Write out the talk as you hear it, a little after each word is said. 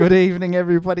Good evening,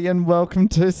 everybody, and welcome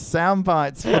to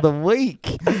Soundbites for the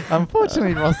week.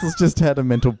 Unfortunately, Russell's just had a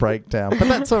mental breakdown, but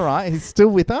that's all right. He's still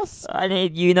with us. I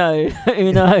need Uno,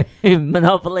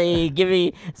 Monopoly. Give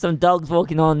me some dogs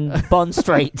walking on Bond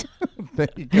Street. There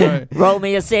you go. Roll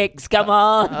me a 6. Come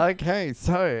on. Okay,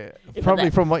 so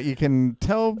probably from what you can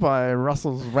tell by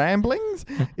Russell's ramblings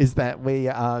is that we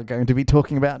are going to be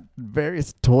talking about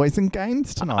various toys and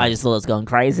games tonight. I just thought it was going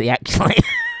crazy, actually.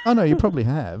 Oh, no, you probably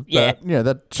have. Yeah. But,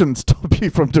 that shouldn't stop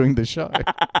you from doing the show.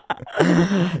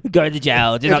 Go to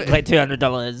jail. Do not collect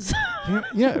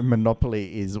 $200.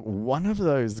 Monopoly is one of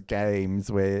those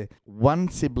games where one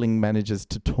sibling manages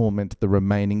to torment the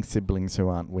remaining siblings who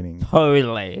aren't winning.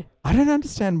 Totally. I don't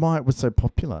understand why it was so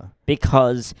popular.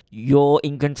 Because you're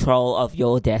in control of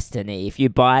your destiny. If you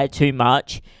buy too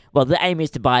much, well, the aim is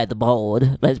to buy the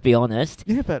board, let's be honest.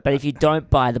 Yeah, but if you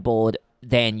don't buy the board,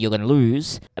 then you're going to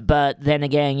lose. But then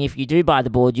again, if you do buy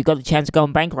the board, you've got the chance of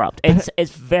going bankrupt. It's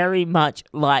very much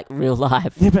like real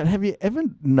life. Yeah, but have you ever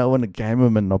known a game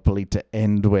of Monopoly to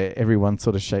end where everyone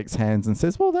sort of shakes hands and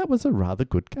says, well, that was a rather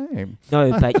good game?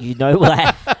 No, but you know what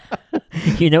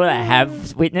I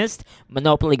have witnessed?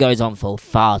 Monopoly goes on for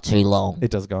far too long. It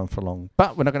does go on for long.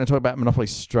 But we're not going to talk about Monopoly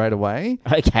straight away.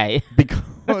 Okay.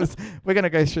 Because we're going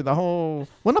to go through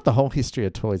not the whole history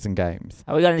of toys and games.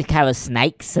 Are we going to cover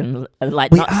snakes and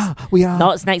We are.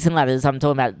 Not snakes and ladders. I'm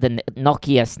talking about the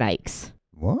Nokia snakes.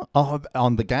 What? Oh,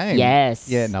 on the game? Yes.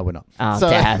 Yeah, no, we're not. Oh,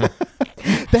 damn.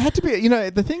 There had to be,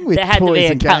 the thing with there had toys to be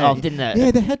a and cut-off, games, didn't it?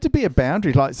 Yeah, there had to be a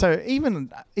boundary. Like, so even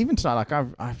tonight, like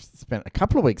I've spent a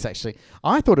couple of weeks actually.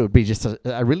 I thought it would be just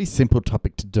a really simple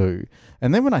topic to do,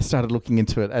 and then when I started looking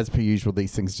into it, as per usual,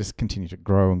 these things just continue to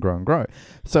grow and grow and grow.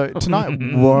 So tonight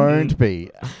won't be.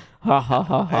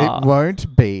 It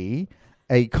won't be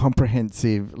a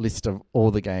comprehensive list of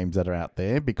all the games that are out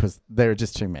there because there are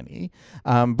just too many.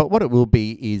 But what it will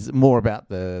be is more about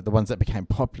the ones that became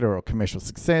popular or commercial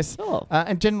success. Sure.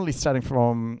 And generally starting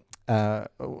from,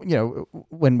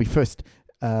 when we first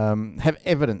have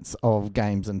evidence of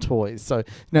games and toys. So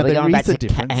now there is a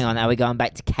difference. Hang on, are we going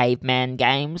back to caveman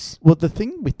games? Well, the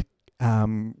thing with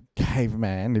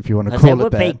caveman, if you want to call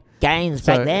it that. There would be games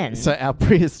back then. So our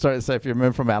prehistoric, if you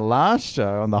remember from our last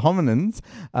show on the hominins,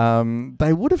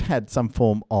 they would have had some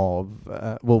form of,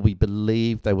 we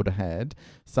believe they would have had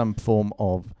some form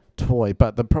of toy.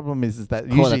 But the problem is that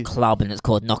it's called a club and it's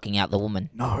called knocking out the woman.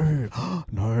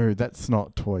 No, that's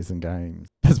not toys and games.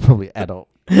 That's probably adult.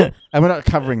 And we're not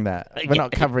covering that. We're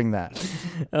not covering that.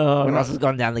 Oh, Ross has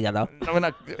gone down together. No, we're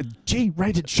not.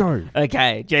 G-rated show.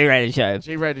 Okay, G-rated show.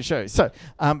 G-rated show. So,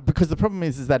 because the problem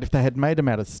is that if they had made them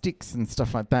out of sticks and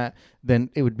stuff like that, then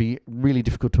it would be really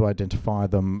difficult to identify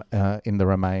them in the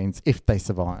remains if they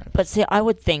survived. But see, I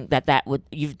would think that would...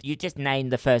 You just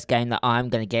named the first game that I'm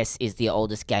going to guess is the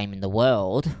oldest game in the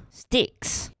world.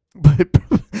 Sticks.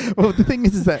 Well, the thing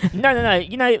is that... No.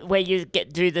 You know where you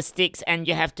do the sticks and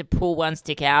you have to pull one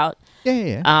stick out?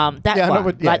 Yeah.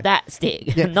 That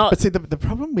stick. Yeah. But see, the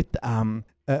problem with...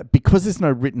 because there's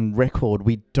no written record,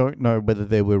 we don't know whether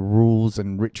there were rules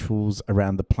and rituals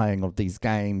around the playing of these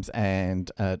games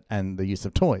and the use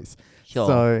of toys.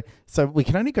 Sure. So we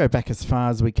can only go back as far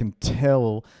as we can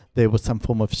tell there was some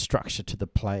form of structure to the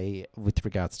play with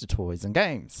regards to toys and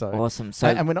games. So awesome. So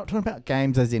and we're not talking about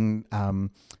games as in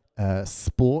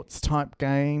sports type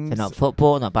games. So not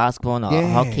football, not basketball, not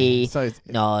hockey,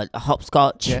 not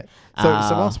hopscotch. Yeah.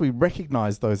 So whilst we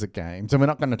recognise those are games, and we're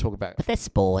not going to talk about... But they're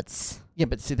sports. Yeah,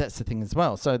 but see, that's the thing as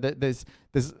well. So there's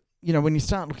when you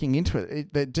start looking into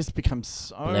it, there just becomes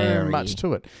so blurry. much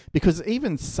to it. Because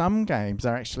even some games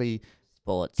are actually...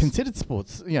 sports. Considered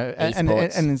sports, and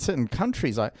in certain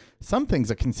countries, like some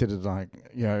things are considered like,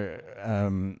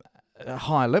 a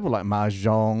high level, like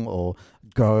mahjong or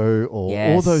Go or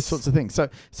all those sorts of things. So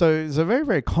it's a very,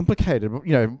 very complicated,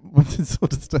 once it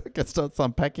sort of starts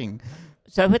unpacking.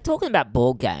 So if we're talking about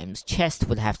board games, chess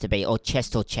would have to be, or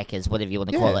chess or checkers, whatever you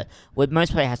want to call it, would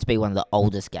most probably have to be one of the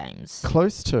oldest games.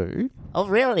 Close to. Oh,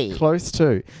 really? Close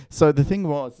to. So the thing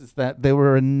is that there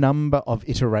were a number of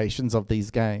iterations of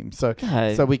these games. So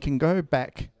we can go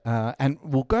back and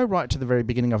we'll go right to the very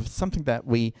beginning of something that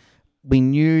we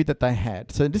knew that they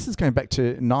had. So this is going back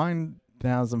to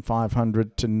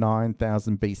 9,500 to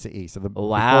 9,000 BCE. So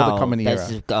before the Common Era. This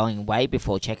is going way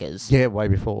before checkers. Yeah, way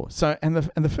before. So and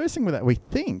the first thing that we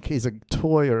think is a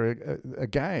toy or a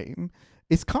game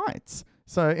is kites.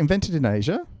 So invented in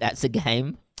Asia. That's a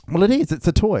game. Well, it is. It's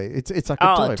a toy. It's like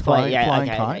a toy, flying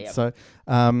kites.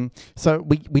 Yeah. So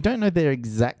we don't know their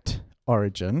exact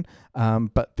origin,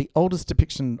 but the oldest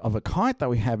depiction of a kite that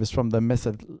we have is from the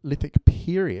Mesolithic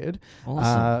period,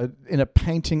 Awesome. in a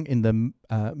painting in the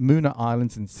Muna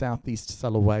Islands in southeast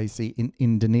Sulawesi in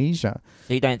Indonesia.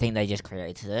 So you don't think they just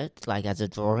created it, like as a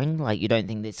drawing? Like you don't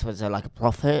think this was like a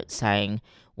prophet saying,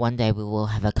 one day we will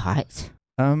have a kite?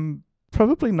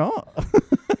 Probably not.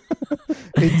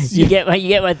 You get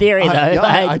my theory though.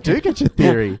 I do get your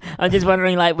theory. I'm just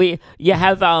wondering, like you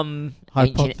have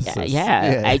Hypothesis.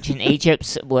 ancient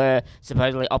Egypts were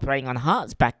supposedly operating on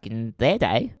hearts back in their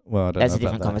day. Well, I don't That's know a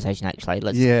different about that. conversation, actually.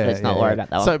 Let's not worry about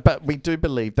that one. So, but we do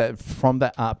believe that from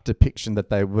that art depiction that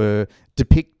they were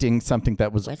depicting something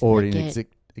that was Where did already they in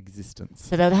get- existence.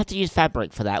 So they would have to use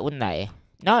fabric for that, wouldn't they?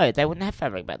 No, they wouldn't have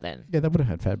fabric back then. Yeah, they would have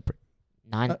had fabric.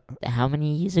 How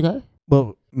many years ago?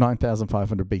 Well,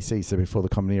 9,500 BC, so before the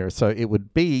Common Era. So it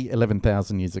would be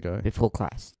 11,000 years ago, Before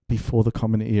Christ. before the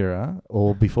Common Era,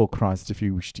 or before Christ, if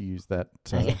you wish to use that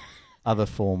Okay. other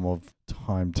form of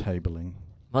timetabling.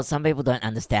 Well, some people don't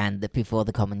understand that before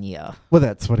the common year. Well,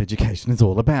 that's what education is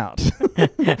all about.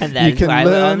 And that's why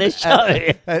we're on this show.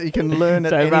 You can learn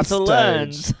at So any Russell stage.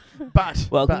 learns. But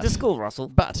Welcome to school, Russell.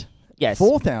 But Yes.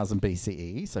 4,000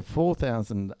 BCE, so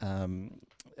 4,000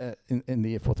 in the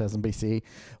year 4,000 BCE,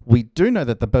 we do know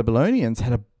that the Babylonians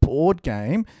had a board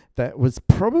game that was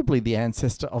probably the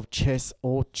ancestor of chess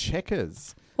or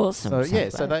checkers. Awesome.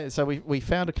 So we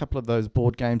found a couple of those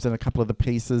board games and a couple of the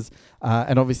pieces,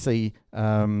 and obviously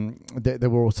there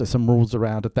were also some rules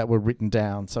around it that were written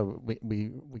down. So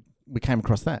we came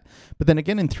across that. But then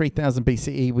again in 3000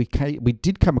 BCE we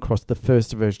did come across the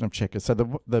first version of checkers. So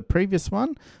the previous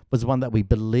one was one that we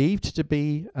believed to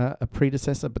be a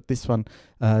predecessor, but this one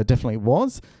definitely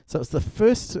was. So it's the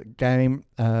first game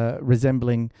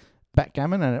resembling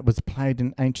backgammon, and it was played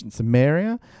in ancient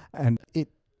Samaria, and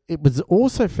it was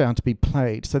also found to be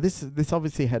played. So this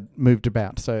obviously had moved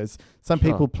about. So as some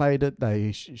Sure. people played it,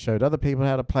 they showed other people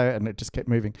how to play it, and it just kept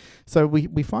moving. So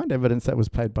we find evidence that was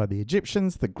played by the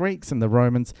Egyptians, the Greeks, and the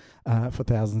Romans for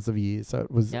thousands of years. So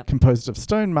it was composed of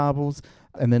stone marbles,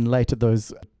 and then later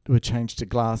those were changed to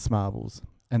glass marbles,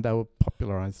 and they were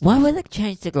popularized. Why were they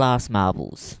changed to glass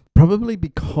marbles? Probably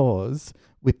because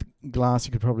with glass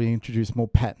you could probably introduce more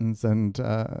patterns and...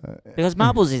 Because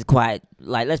marbles is quite,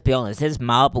 like, let's be honest, there's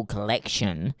marble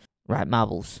collection, right?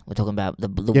 Marbles. We're talking about the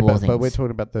yeah, war but things. we're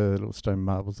talking about the little stone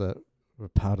marbles that were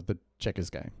part of the checkers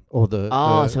game. Or so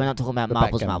we're not talking about the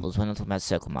marbles, backgammon. marbles. We're not talking about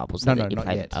circle marbles. No, that no, you not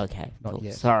play. yet. Okay, Not cool.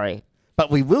 yet. Sorry. But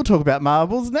we will talk about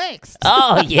marbles next.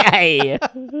 Oh, yay!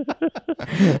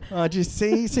 Oh, do you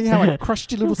see how I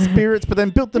crushed your little spirits but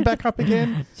then built them back up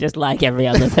again? Just like every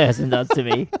other person does to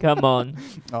me. Come on.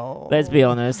 Oh. Let's be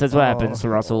honest. That's what happens to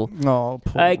Russell. Oh,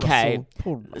 poor Okay. Russell.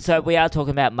 Poor Russell. So we are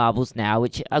talking about marbles now,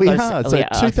 which We are. So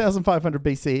 2500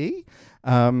 BCE.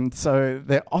 So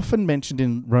they're often mentioned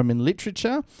in Roman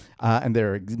literature, and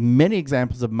there are many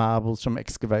examples of marbles from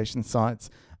excavation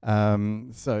sites.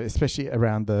 So especially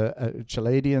around the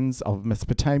Chaldeans of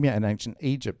Mesopotamia and ancient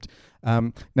Egypt.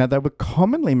 Now they were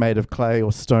commonly made of clay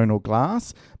or stone or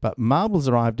glass, but marbles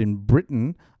arrived in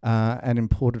Britain and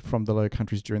imported from the Low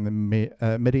Countries during the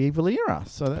medieval era.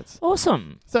 So that's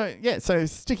awesome. So yeah. So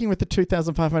sticking with the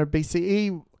 2500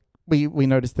 BCE, we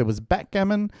noticed there was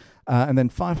backgammon, and then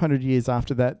 500 years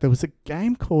after that there was a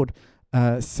game called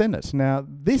Senet. Now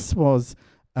this was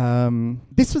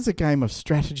a game of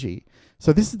strategy.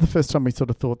 So this is the first time we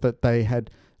sort of thought that they had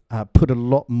put a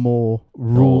lot more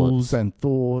rules and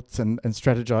thoughts and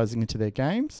strategizing into their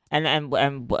games. And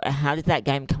how did that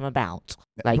game come about?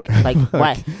 Like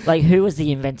why? Like who was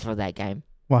the inventor of that game?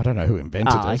 Well, I don't know who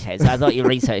invented it. Okay. So I thought you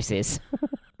researched this.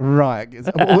 Right.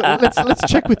 Well,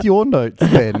 let's check with your notes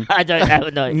then. I don't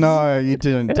have notes. No, you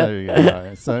didn't do.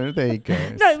 No. So there you go.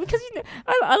 No, because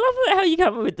I love how you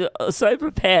come up with so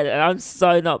prepared, and I'm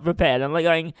so not prepared. I'm like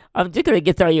going, I'm just going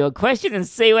to throw you a question and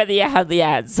see whether you have the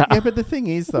answer. Yeah, but the thing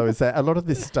is, though, is that a lot of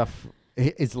this stuff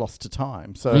is lost to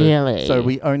time. So, Really? So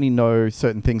we only know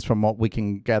certain things from what we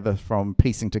can gather from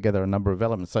piecing together a number of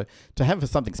elements. So to have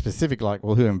something specific like,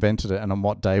 well, who invented it and on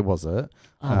what day was it,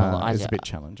 is a bit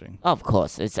challenging. Of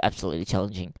course, it's absolutely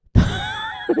challenging.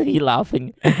 You're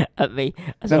laughing at me.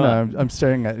 No, I'm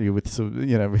staring at you with some,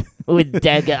 with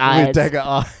dagger eyes. With dagger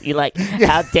eyes. You're like,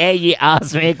 how dare you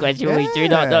ask me a question we do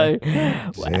not know?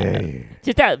 Gee.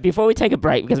 Just before we take a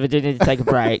break, because we do need to take a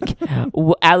break,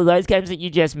 out of those games that you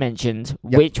just mentioned,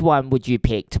 which one would you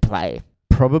pick to play?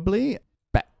 Probably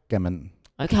backgammon.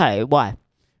 Okay, why?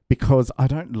 Because I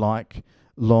don't like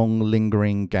long,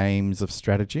 lingering games of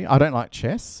strategy. I don't like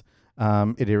chess.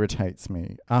 It irritates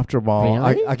me. After a while,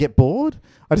 Really? I get bored.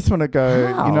 I just want to go,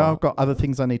 How? I've got other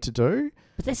things I need to do.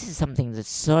 But this is something that's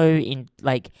so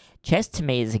like chess to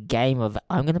me is a game of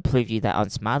I'm going to prove you that I'm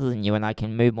smarter than you and I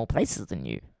can move more places than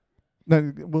you.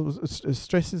 No, well,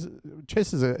 chess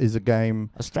is a game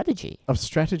A strategy. of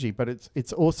strategy, but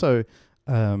it's also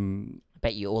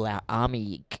Bet you all our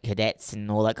army cadets and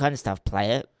all that kind of stuff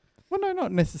play it. well, no,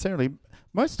 not necessarily.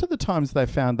 Most of the times they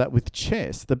found that with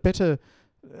chess, the better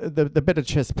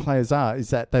chess players are is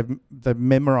that they've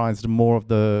memorized more of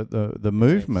the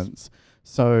movements.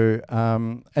 So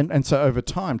and so over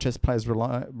time, chess players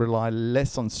rely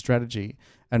less on strategy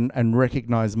and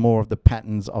recognize more of the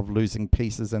patterns of losing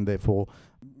pieces and therefore,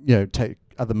 take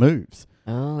other moves.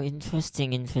 Oh,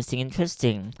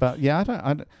 interesting. But yeah,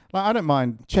 I don't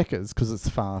mind checkers because it's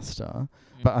faster,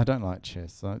 but I don't like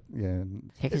chess.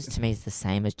 Checkers to me is the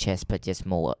same as chess, but just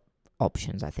more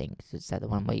options, I think. Is that the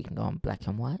one where you can go on black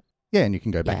and white? Yeah, and you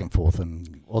can go back Yeah. and forth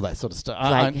and all that sort of stuff.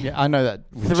 Like I know that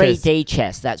with 3D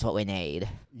chess, that's what we need.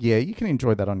 Yeah, you can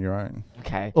enjoy that on your own,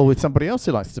 Okay. or with somebody else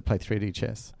who likes to play 3D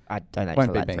chess. I don't Won't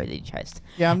actually be like me. 3D chess.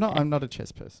 Yeah, I'm not a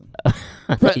chess person.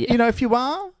 But Yeah. if you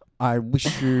are, I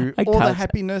wish you I all the can't-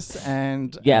 happiness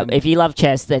and Yeah, and if you love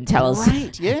chess, then tell us.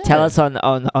 great, yeah. Tell us on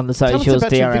the socials,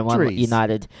 about your DRM1 victories.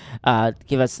 United.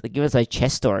 Give us those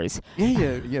chess stories.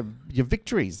 Yeah, your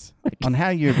victories on how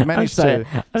you managed I'm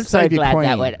to so save your glad queen.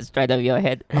 that went straight over your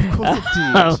head. Of course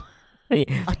it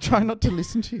did. I try not to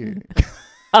listen to you.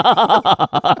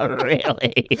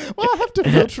 Really? Well, I have to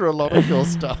filter a lot of your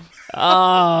stuff.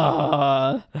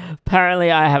 Oh,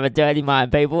 apparently I have a dirty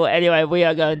mind, people. Anyway, we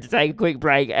are going to take a quick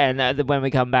break, and when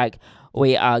we come back,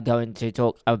 we are going to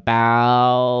talk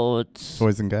about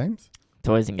Toys and games.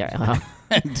 toys and games,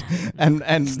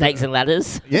 and snakes and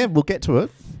ladders, yeah, we'll get to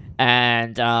it.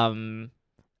 and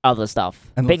other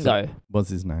stuff. And lots of- Bingo. What's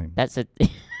his name? That's it.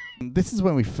 This is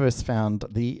when we first found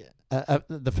the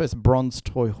first bronze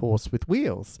toy horse with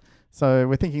wheels. So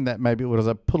we're thinking that maybe it was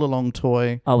a pull-along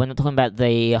toy. Oh, we're not talking about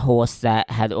the horse that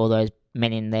had all those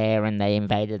men in there and they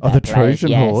invaded. Oh, that the place. Trojan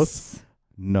Yes. horse?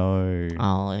 No.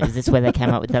 Oh, is this where they came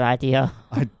up with that idea?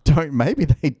 I don't. Maybe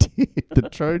they did. The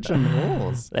Trojan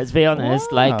horse. Let's be honest.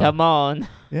 Wow. Like, come on.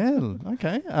 Yeah.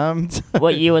 Okay.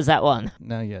 What year was that one?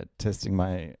 Now you're testing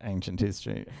my ancient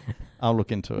history. I'll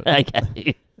look into it.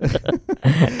 Okay.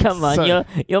 Come on, So-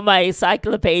 you're my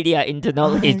encyclopedia into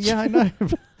knowledge. Yeah, I know.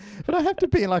 But I have to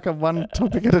be like a one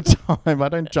topic at a time. I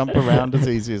don't jump around as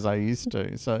easy as I used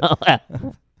to. So,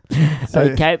 so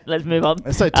Okay, let's move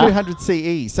on. So 200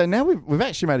 CE. So now we've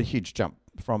actually made a huge jump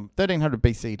from 1300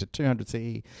 BC to 200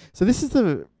 CE. So this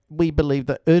is we believe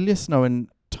the earliest known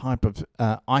type of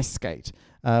ice skate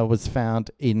was found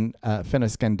in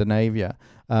Fennoscandinavia.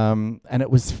 And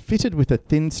it was fitted with a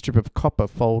thin strip of copper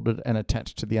folded and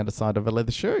attached to the underside of a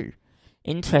leather shoe.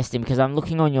 Interesting, because I'm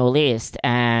looking on your list,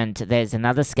 and there's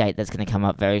another skate that's going to come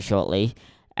up very shortly.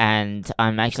 And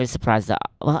I'm actually surprised that...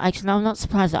 Well, actually, no, I'm not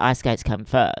surprised that ice skates come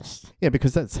first. Yeah,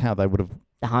 because that's how they would have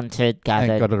The hunted,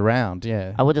 gathered... got it around,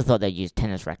 yeah. I would have thought they'd use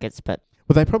tennis rackets, but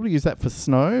Well, they probably use that for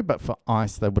snow, but for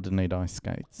ice, they wouldn't need ice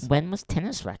skates. when was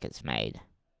tennis rackets made?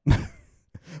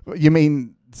 You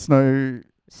mean snow...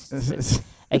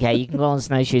 Okay, you can go on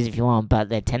snowshoes if you want, but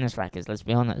they're tennis rackets, let's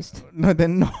be honest. No, they're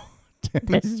not.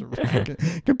 Tennis racket.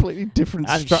 Completely different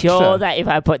I'm structure. sure that if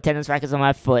I put tennis rackets on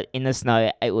my foot in the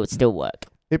snow, it would still work.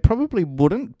 It probably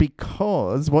wouldn't,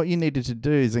 because what you needed to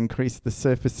do is increase the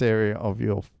surface area of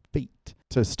your feet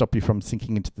to stop you from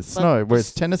sinking into the snow,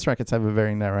 whereas tennis rackets have a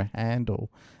very narrow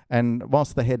handle. And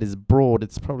whilst the head is broad,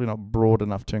 it's probably not broad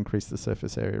enough to increase the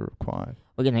surface area required.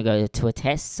 We're going to go to a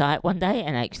test site one day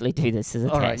and actually do this as a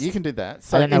All test. right, you can do that.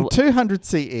 So don't know in 200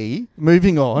 CE,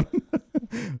 moving on,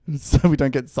 so we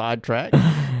don't get sidetracked,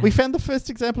 we found the first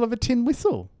example of a tin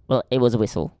whistle. Well, it was a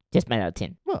whistle, just made out of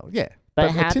tin. Well, yeah.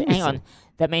 But a tin hang on. whistle.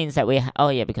 That means that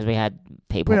because we had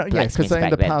people, Well, yeah, because blacksmiths in the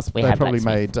back then. past We they had probably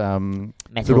blacksmith, made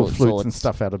metal little flutes and swords.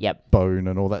 stuff out of Yep. bone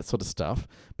and all that sort of stuff.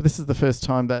 But this is the first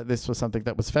time that this was something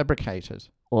that was fabricated.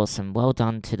 Awesome. Well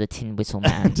done to the tin whistle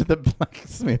man. To the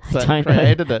blacksmiths I that don't know.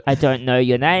 created it. I don't know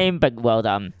your name, but well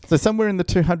done. So somewhere in the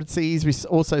 200 CEs, we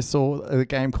also saw a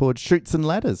game called Chutes and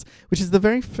Ladders, which is the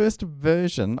very first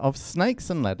version of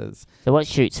Snakes and Ladders. So what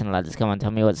shoots and ladders? Come on,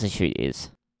 tell me what a shoot is.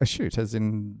 A chute, as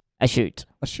in A shoot.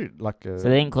 a chute, like a... So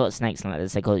they didn't call it snakes and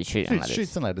ladders, they called it shoot and ladders.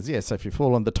 Chutes and ladders, yeah. So if you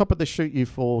fall on the top of the chute, you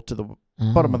fall to the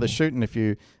bottom of the Oh. chute, and if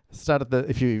you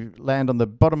if you land on the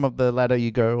bottom of the ladder, you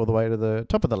go all the way to the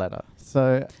top of the ladder.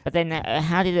 So, But then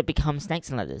how did it become snakes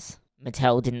and ladders?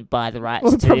 Mattel didn't buy the rights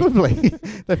well, to... probably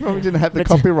they probably didn't have the Mattel-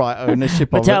 copyright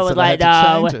ownership of it, Mattel so was they like,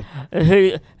 had "No, to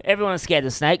change it. Everyone's scared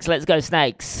of snakes, let's go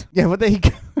snakes. Yeah, well, there you go.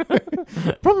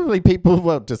 Probably people,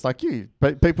 well, just like you,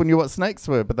 but people knew what snakes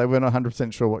were, but they weren't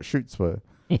 100% sure what chutes were.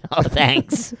 Oh,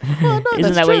 thanks. No, Isn't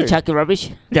that's that where you true. chuck your rubbish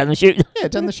down the chute? Yeah,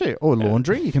 down the chute. Or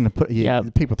laundry. You can put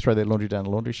Yep. people throw their laundry down a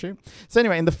laundry chute. So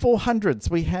anyway, in the 400s,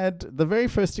 we had the very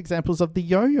first examples of the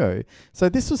yo-yo. So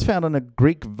this was found on a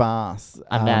Greek vase.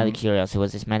 I'm out of curiosity.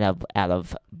 Was this made out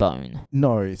of bone?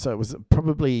 No, so it was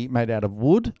probably made out of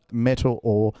wood, metal,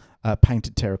 or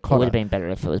painted It would terracotta. have been better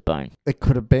if it was bone. It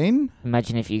could have been.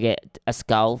 Imagine if you get a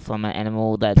skull from an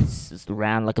animal that's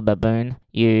round like a baboon.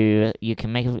 You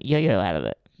can make a yo-yo out of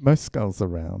it. Most skulls are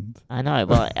round. I know,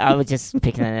 but I was just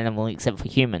picking an animal except for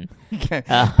human. Okay.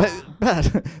 Uh,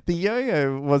 But the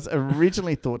yo-yo was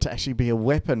originally thought to actually be a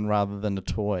weapon rather than a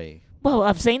toy. Well,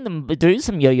 I've seen them do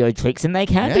some yo-yo tricks, and they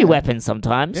can Yeah. be weapons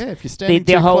sometimes. Yeah, if you're standing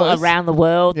The too whole close. around the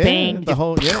world thing.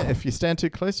 If you stand too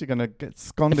close, you're going to get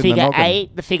sconned The in the figure noggin.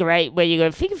 eight, the figure eight, where you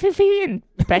go figure, and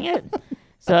bang it.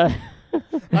 So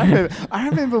I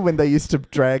remember when they used to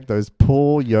drag those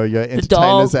poor yo-yo the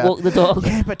dog, entertainers out. walk the dog.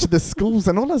 Yeah, but to the schools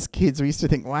and all us kids, we used to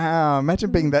think, wow,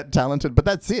 imagine being that talented. But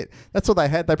that's it. That's all they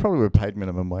had. They probably were paid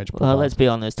minimum wage. Well, let's be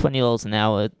honest, $20 an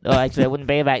hour. Oh, actually, it wouldn't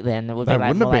be back then. It would be No, it like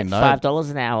wouldn't more have like been, no.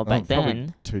 $5 an hour back Probably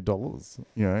then. $2,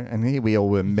 and here we all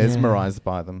were mesmerized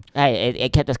by them. Hey,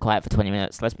 it kept us quiet for 20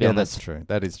 minutes. Let's be Yeah, honest. that's true.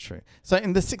 That is true. So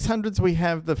in the 600s, we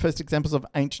have the first examples of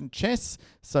ancient chess.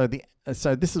 So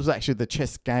this was actually the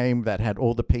chess game that had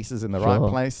all the pieces in the right Sure.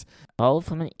 place. Evolved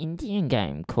from an Indian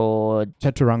game called.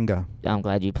 Chaturanga. I'm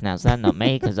glad you pronounced that, not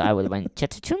me, because I would have went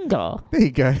Chatachunga. There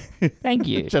you go. Thank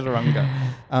you. Chaturanga.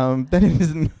 Then it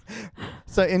isn't.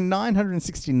 So in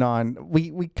 969,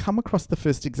 we come across the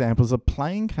first examples of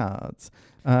playing cards,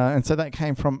 and so that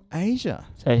came from Asia.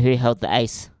 So who held the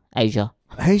ace? Asia.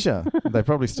 Asia, they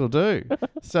probably still do.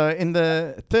 So in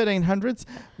the 1300s,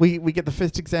 we get the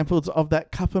first examples of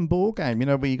that cup and ball game. You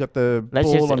know, where you got the Let's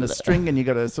ball just- on a string and you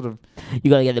got to sort of You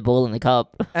got to get the ball in the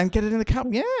cup. and get it in the cup.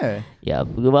 Yeah, Yeah,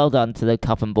 well done to the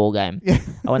cup and ball game. yeah.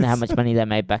 I wonder how much money they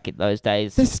made back in those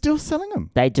days. They're still selling them.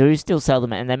 They do still sell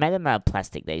them, and they made them out of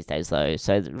plastic these days, though.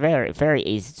 So it's very, very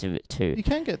easy to. You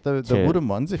can get the True. wooden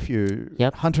ones if you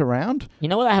Yep. hunt around. You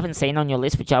know what I haven't seen on your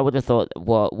list, which I would have thought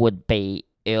would be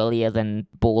earlier than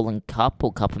ball and cup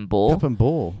or cup and ball. Cup and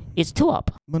ball. It's two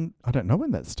up. I don't know when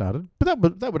that started, but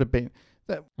that would have been.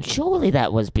 Surely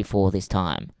that was before this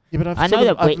time. Yeah, but I know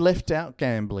that I've left out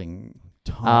gambling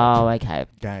type Oh, okay.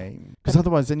 game because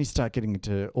otherwise then you start getting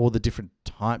into all the different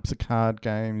types of card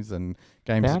games and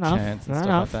games Fair of enough, chance and fair stuff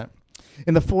enough. like that.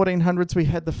 In the 1400s, we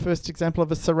had the first example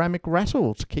of a ceramic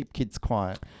rattle to keep kids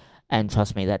quiet. And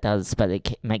trust me, that does, but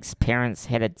it makes parents'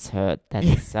 heads hurt.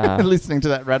 That's. Listening to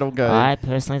that rattle go. I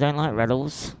personally don't like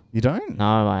rattles. You don't?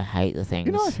 No, I hate the things.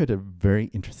 You know, I heard a very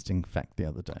interesting fact the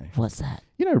other day. What's that?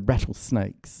 You know,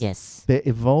 rattlesnakes. Yes, They're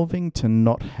evolving to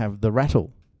not have the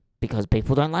rattle. because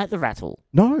people don't like the rattle.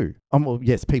 No. Well,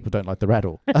 yes, people don't like the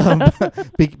rattle.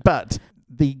 But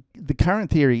the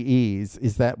current theory is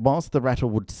that whilst the rattle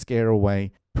would scare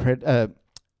away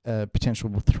potential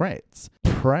threats,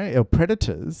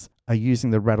 predators are using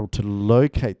the rattle to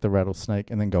locate the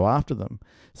rattlesnake and then go after them.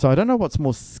 So I don't know what's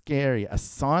more scary, a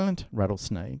silent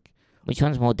rattlesnake Which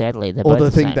one's more deadly? They're or both the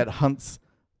the thing same. that hunts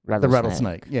the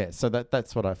rattlesnake. Yeah, so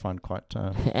that's what I find quite...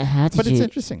 How but did it's you?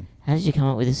 interesting. How did you come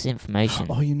up with this information?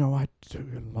 Oh, you know, I do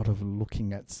a lot of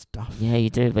looking at stuff. Yeah, you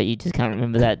do, but you just can't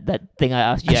remember that thing I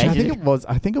asked you. Actually, ages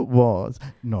I think it was.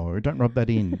 No, don't rub that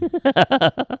in.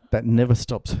 That never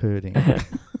stops hurting.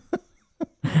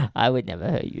 I would never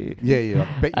hurt you. Yeah,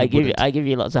 I bet you wouldn't. I give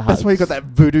you lots of hugs. That's why you got that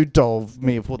voodoo doll of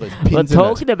me with all those pins Well, in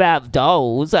talking about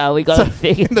dolls, we got So,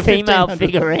 a in the female 1500s,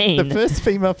 figurine, it. The first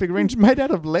female figurine made out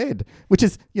of lead, which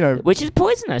is, which is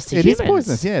poisonous to it humans. is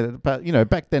poisonous, yeah. But,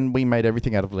 back then we made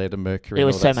everything out of lead and mercury. It and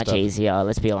was all so that much stuff. easier.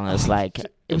 Let's be honest. Like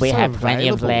It was we so had plenty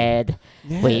of available.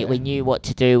 lead. Yeah. We knew what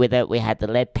to do with it. We had the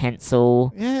lead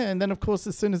pencil. Yeah, and then of course,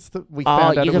 as soon as we Oh,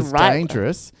 found out you it can was write-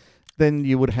 dangerous, then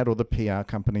you would have had all the PR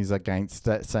companies against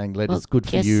that, saying lead is good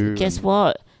for you. Guess and-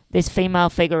 what? This female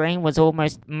figurine was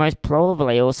most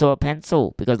probably also a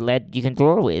pencil because lead you can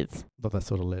draw with. Not that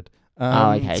sort of lead.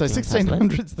 Okay, So didn't sound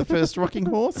 1600s, the first rocking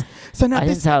horse. So now I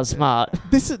didn't sound smart.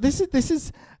 This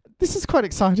is quite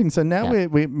exciting. So now Yeah.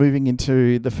 we're moving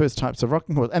into the first types of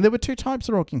rocking horse, and there were two types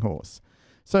of rocking horse.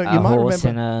 So A you might horse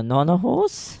remember. and a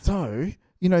non-horse. So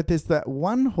there's that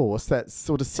one horse that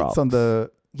sort of sits on Rocks.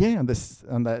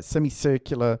 on that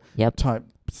semicircular Yep. type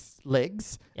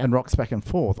legs Yep. and rocks back and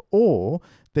forth, or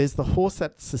there's the horse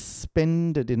that's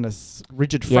suspended in a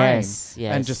rigid frame. Yes.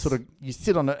 And just sort of you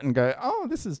sit on it and go, oh,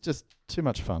 this is just too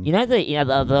much fun. You know the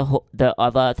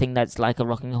other thing that's like a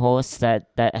rocking horse that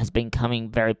has been becoming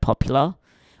very popular.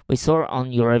 We saw it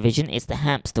on Eurovision. It's the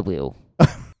hamster wheel.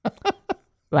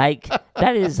 Like,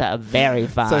 that is very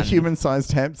fun. So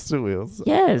human-sized hamster wheels.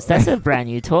 Yes, that's a brand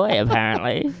new toy,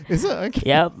 apparently. Is it? Okay.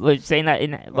 Yep, we've seen that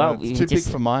in... Well, it's too big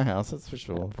for my house, that's for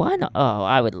sure. Why not? Oh,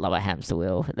 I would love a hamster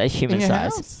wheel. That's human In your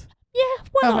size. house? Yeah,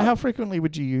 why not? How frequently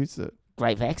would you use it?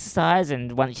 Great for exercise,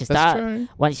 and once you That's start... true.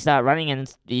 Once you start running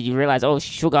and you realize, oh,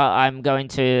 sugar, I'm going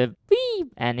to beep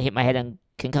and hit my head and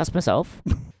concuss myself,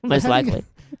 most likely.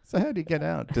 So how do you get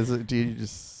out? Do you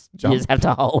just You jump? just have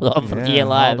to hold on for dear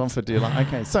life. Hold on for dear life.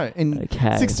 Okay, so in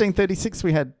 1636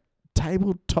 we had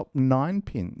tabletop 9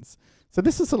 pins. So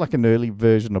this is sort of like an early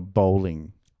version of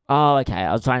bowling. Oh, okay.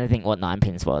 I was trying to think what 9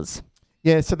 pins was.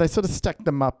 Yeah, so they sort of stack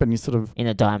them up and you sort of... In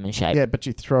a diamond shape. Yeah, but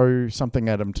you throw something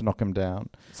at them to knock them down.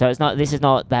 So it's not. This is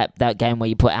not that game where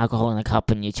you put alcohol in a cup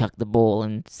and you chuck the ball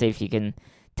and see if you can...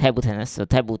 Table tennis or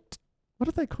table... What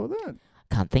do they call that?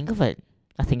 Can't think of it.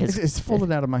 I think It's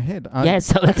fallen out of my head.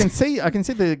 So I can see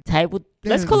the... table... Yeah.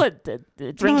 Let's call it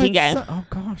the drinking game. Oh,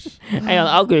 gosh. Hang on,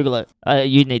 I'll Google it.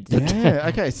 You need to... Yeah,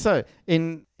 okay. So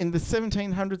in the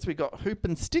 1700s, we got hoop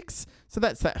and sticks. So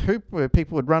that's that hoop where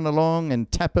people would run along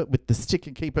and tap it with the stick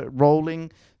and keep it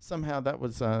rolling. Somehow that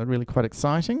was really quite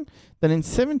exciting. Then in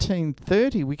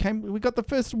 1730, we got the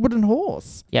first wooden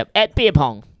horse. Yep, at beer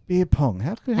pong. Beer pong.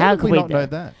 How could we not know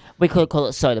that? We could call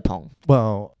it soda pong.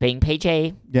 Well, Being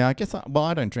PG. yeah, I guess.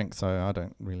 I don't drink, so I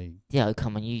don't really. Yeah,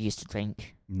 come on, you used to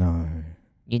drink. No.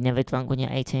 You never drunk when you're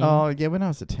 18? Oh, yeah, when I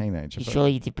was a teenager. You sure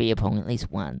you did beer pong at least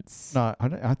once? No,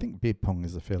 I think beer pong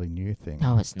is a fairly new thing.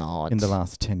 No, it's not. In the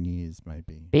last 10 years,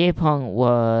 maybe. Beer pong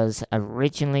was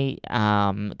originally,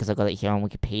 because I got it here on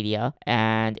Wikipedia,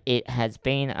 and it has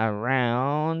been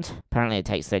around, apparently it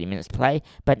takes 30 minutes to play,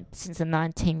 but since the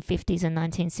 1950s and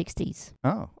 1960s.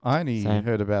 Oh, I only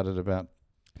heard about it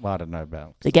I don't know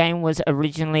about. The game was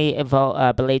originally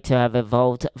believed to have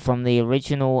evolved from the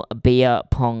original beer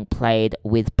pong played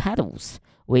with paddles,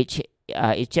 which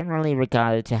is generally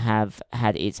regarded to have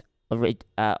had its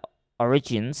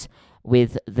origins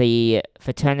with the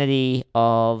fraternity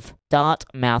of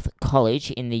Dartmouth College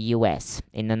in the US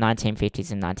in the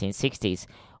 1950s and 1960s,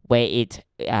 where it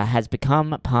has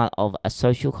become part of a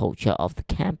social culture of the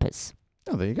campus.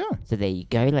 Oh, there you go. So there you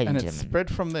go, ladies and gentlemen. And it's spread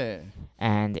from there.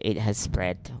 And it has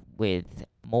spread with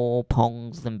more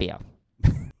pongs than beer.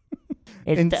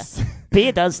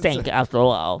 Beer does stink after a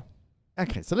while.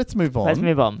 Okay, so let's move on. Let's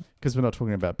move on. Because we're not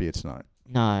talking about beer tonight.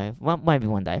 No, maybe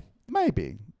one day.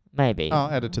 Maybe. I'll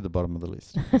add it to the bottom of the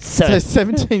list. So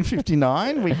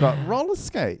 1759, we got roller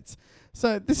skates.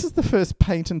 So this is the first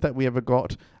patent that we ever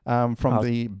got from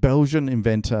the Belgian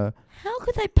inventor. How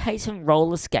could they patent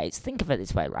roller skates? Think of it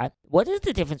this way, right? What is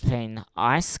the difference between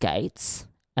ice skates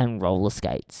and roller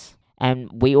skates? And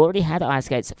we already had ice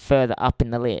skates further up in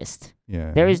the list.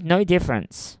 Yeah. There is no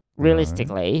difference,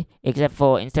 realistically, except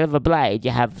for instead of a blade,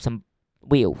 you have some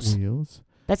wheels.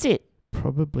 That's it.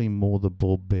 Probably more the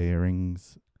ball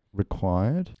bearings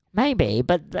required. Maybe,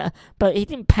 but he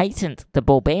didn't patent the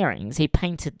ball bearings. He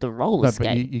painted the roller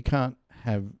skate. But you can't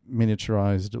have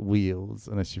miniaturized wheels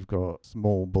unless you've got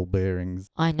small ball bearings.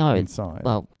 I know. Inside.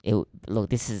 Well,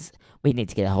 look, we need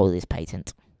to get a hold of this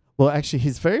patent. Well, actually,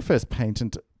 his very first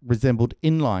patent resembled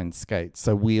inline skates,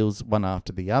 so wheels one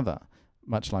after the other,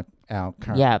 much like our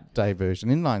current day version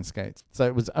inline skates. So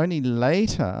it was only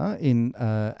later in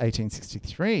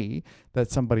 1863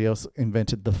 that somebody else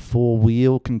invented the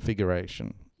 4-wheel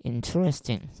configuration.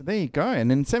 Interesting. So there you go.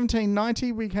 And in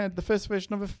 1790, we had the first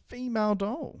version of a female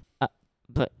doll.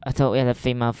 But I thought we had a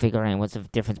female figurine. What's the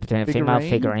difference between a female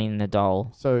figurine and a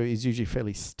doll? So it's usually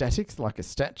fairly static, like a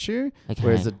statue, Okay.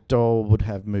 whereas a doll would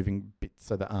have moving bits,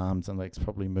 so the arms and legs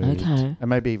probably moved. Okay. And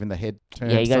maybe even the head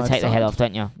turned. Yeah, you got to take the head side. off,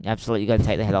 don't you? Absolutely, you got to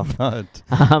take the head off. But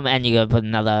And you got to put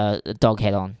another dog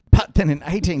head on. then in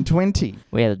 1820,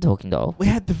 We had a talking doll. we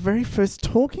had the very first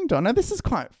talking doll. Now, this is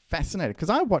quite fascinating because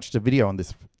I watched a video on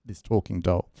this talking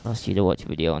doll. Asked you to watch a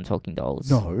video on talking dolls.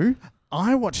 No,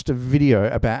 I watched a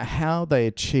video about how they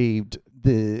achieved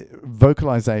the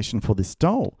vocalization for this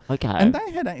doll. Okay. And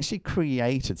they had actually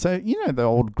created, so you know the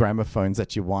old gramophones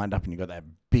that you wind up and you got that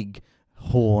big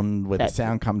horn where the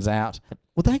sound comes out.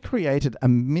 Well, they created a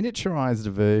miniaturized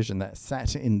version that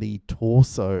sat in the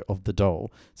torso of the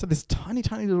doll. So this tiny,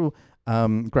 tiny little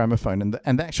gramophone, and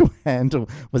the actual handle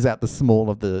was out the small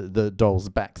of the doll's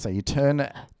back. So you turn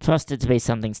it. Trusted to be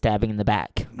something stabbing in the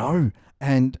back. No.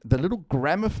 And the little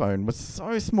gramophone was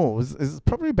so small. It was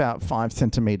probably about 5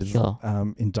 centimeters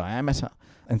in diameter.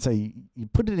 And so you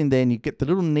put it in there and you get the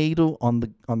little needle on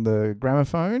the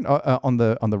gramophone, on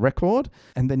the record,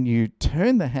 and then you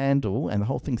turn the handle and the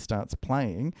whole thing starts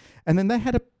playing. And then they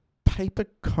had a paper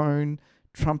cone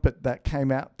trumpet that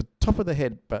came out top of the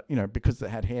head, but because it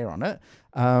had hair on it,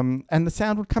 and the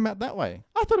sound would come out that way.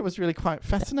 I thought it was really quite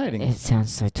fascinating. It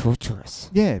sounds so torturous.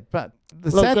 Yeah, but the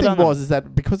Look, sad good thing on them. is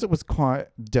that because it was quite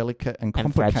delicate and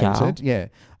fragile. complicated,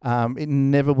 it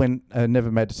never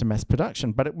made it to mass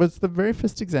production. But it was the very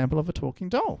first example of a talking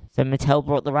doll. So Mattel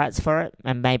brought the rights for it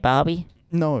and made Barbie?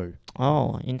 No,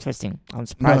 Oh, interesting. I'm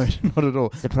surprised. no, not at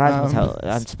all.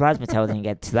 I'm surprised Mattel didn't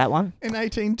get to that one. In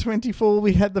 1824,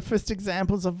 we had the first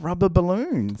examples of rubber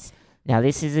balloons. Now,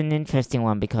 this is an interesting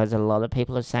one because a lot of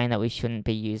people are saying that we shouldn't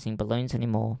be using balloons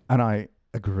anymore. And I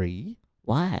agree.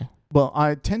 Why? Well,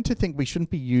 I tend to think we shouldn't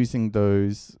be using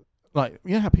those. Like,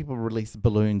 how people release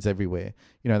balloons everywhere?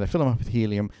 They fill them up with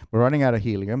helium. We're running out of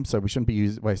helium, so we shouldn't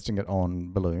be wasting it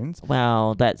on balloons.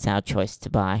 Well, that's our choice to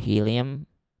buy helium.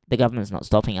 The government's not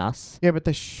stopping us. Yeah, but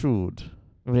they should.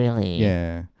 Really?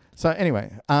 Yeah. So anyway,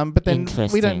 but then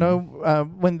we don't know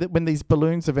when these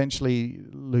balloons eventually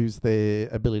lose their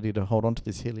ability to hold on to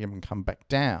this helium and come back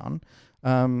down.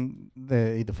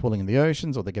 They're either falling in the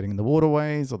oceans, or they're getting in the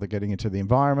waterways, or they're getting into the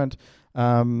environment,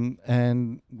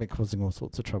 and they're causing all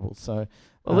sorts of trouble. So,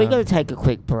 well, we're going to take a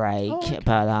quick break, okay.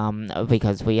 but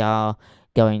because we are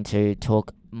going to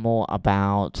talk more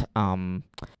about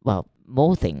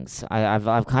more things.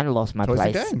 I've kind of lost my Toys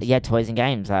and place. games. Yeah, toys and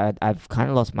games. I've kind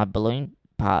of lost my balloon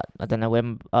part. I don't know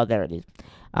where. Oh, there it is.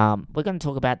 We're going to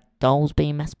talk about dolls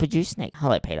being mass-produced next.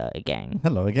 Hello, Peter, again.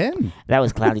 Hello again. That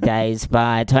was Cloudy Days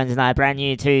by Tones and I, brand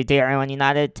new to DRM1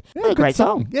 United. Yeah, What a good great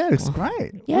song. Yeah, it's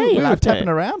great. Yeah, we you were loved tapping it.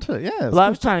 around to it. Yeah. Well, I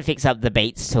was trying to fix up the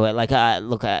beats to it. Like, I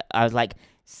was like,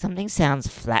 something sounds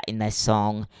flat in this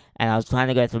song, and I was trying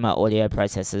to go through my audio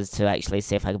processors to actually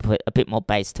see if I could put a bit more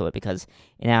bass to it, because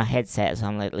in our headsets,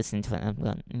 I'm like listening to it, and I'm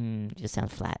going, it just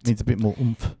sounds flat. Needs a bit more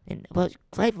oomph. Well,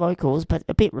 great vocals, but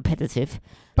a bit repetitive.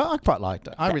 But I quite liked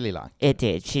it. I really liked it. It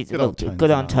did. She's Good on Tones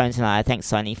good on and I. Tones and I. Thanks,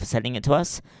 Sony, for sending it to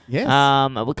us. Yes.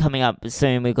 We're coming up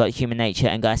soon. We've got Human Nature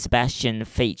and Guy Sebastian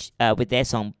with their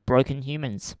song Broken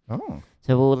Humans. Oh,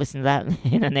 So we'll listen to that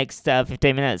in the next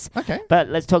 15 minutes. okay. But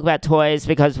let's talk about toys,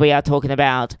 because we are talking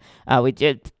about, we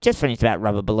just finished about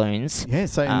rubber balloons. Yeah,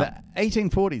 so in the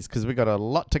 1840s, because we got a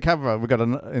lot to cover. We got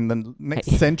in the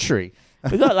next century.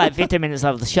 We've got like 15 minutes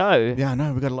of the show. Yeah, I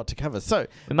know. We got a lot to cover. So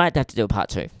We might have to do a part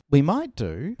 2, we might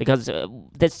do. because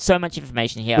there's so much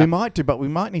information here. We might do, but we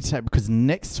might need to take, because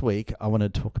next week I want to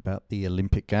talk about the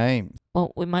Olympic Games.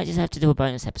 Well, we might just have to do a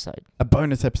bonus episode. A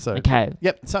bonus episode. Okay.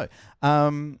 Yep.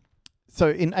 So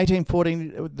in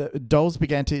 1814, the dolls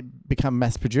began to become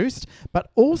mass-produced, but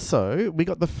also we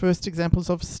got the first examples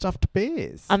of stuffed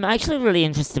bears. I'm actually really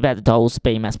interested about the dolls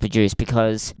being mass-produced,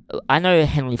 because I know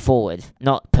Henry Ford,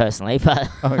 not personally, but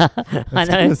Oh, I was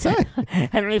know gonna say.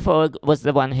 Henry Ford was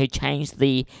the one who changed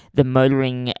the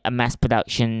motoring mass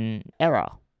production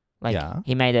era. Like, Yeah.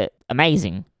 he made it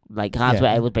amazing. Like, cars Yeah. were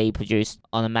able to be produced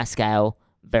on a mass scale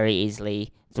very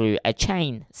easily through a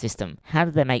chain system. How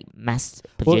did they make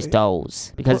mass-produced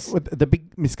dolls? Because Well, the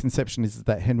big misconception is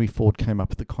that Henry Ford came up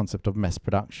with the concept of mass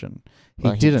production. He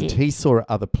Well, he didn't. did. He saw it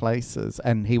other places,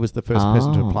 and he was the first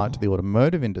person to apply it to the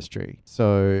automotive industry.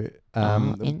 So,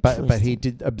 but he interesting.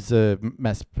 did observe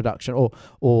mass production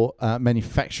or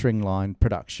manufacturing line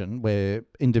production, where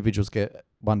individuals get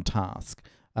one task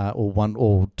or one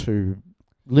or two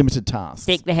limited tasks.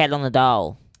 stick the head on the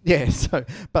doll. Yeah. So,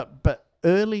 but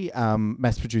early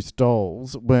mass-produced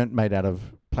dolls weren't made out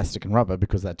of plastic and rubber,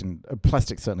 because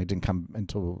plastic certainly didn't come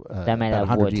until They're made about out of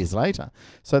 100 wood. years later.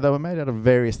 So they were made out of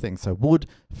various things. So wood,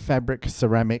 fabric,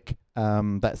 ceramic,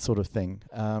 that sort of thing.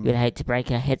 You'd hate to break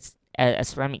a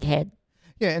ceramic head.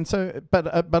 Yeah, and so but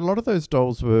a lot of those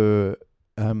dolls were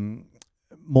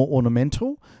more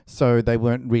ornamental, so they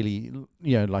weren't really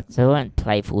like. So they weren't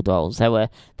playful dolls. They were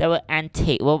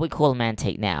antique. Well, we call them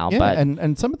antique now. Yeah, but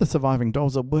and some of the surviving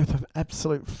dolls are worth an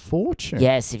absolute fortune.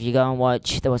 yes, if you go and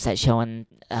watch, there was that show on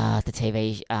the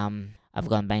TV. I've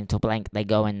gone blank to blank. They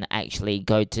go and actually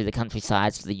go to the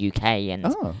countrysides of the UK and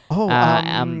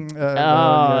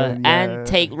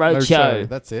Antique Roadshow.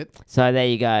 That's it. so there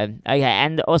you go. Okay,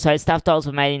 and also stuffed dolls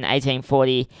were made in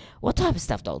 1840. What type of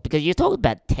stuffed dolls? Because you're talking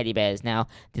about teddy bears now.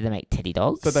 Did they make teddy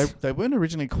dogs? So they weren't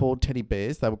originally called teddy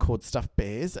bears. They were called stuffed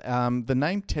bears. The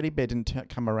name teddy bear didn't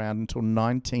come around until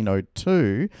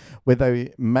 1902, where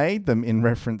they made them in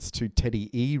reference to Teddy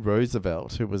E.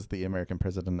 Roosevelt, who was the American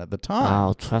president at the time.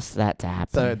 I'll trust that to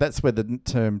happen. So that's where the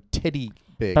term teddy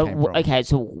bear But came from. okay,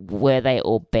 so were they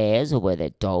all bears, or were they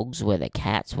dogs? Were they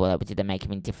cats? Did they make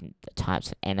them in different types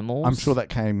of animals? I'm sure that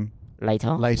came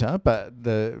later. later, but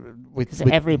Because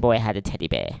every boy had a teddy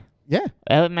bear.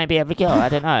 Yeah. Maybe every girl. I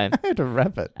don't know. I had a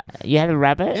rabbit. You had a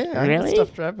rabbit? Yeah, I had a Really?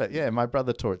 stuffed rabbit. Yeah, my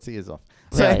brother tore its ears off.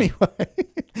 So Really? anyway,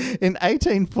 in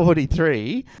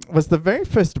 1843 was the very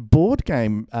first board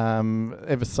game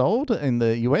ever sold in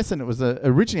the US, and it was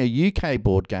originally a UK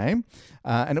board game,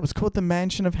 and it was called The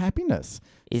Mansion of Happiness.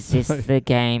 Is this the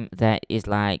game that is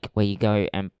like where you go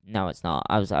and... No, it's not.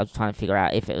 I was trying to figure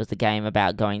out if it was the game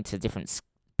about going to different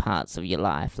parts of your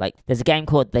life. Like, there's a game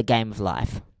called The Game of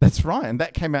Life. That's right, and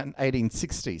that came out in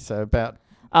 1860, so about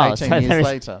Oh, 18 so years there's-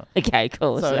 later. Okay,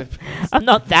 cool. So So I'm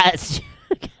not that...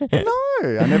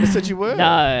 no, I never said you were.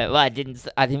 No, well, I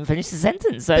didn't finish the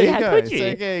sentence, so There you how go. could you?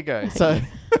 So there you go. So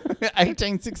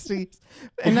 1860.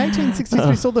 In 1860s,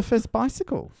 we saw the first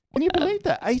bicycle. Can you believe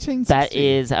that? 1860. That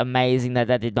is amazing that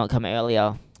did not come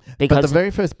earlier. But Because the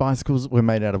very first bicycles were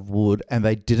made out of wood, and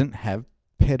they didn't have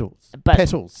pedals. But-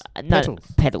 Petals. no, Petals.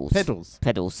 pedals. Pedals.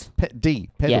 Pedals. Pedals.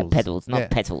 Yeah, pedals, not Yeah.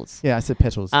 petals. Yeah, I said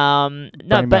petals. No,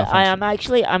 Brain but I'm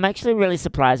malfunction. actually really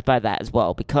surprised by that as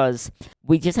well, because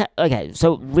we just okay.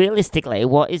 So realistically,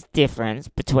 what is difference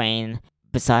between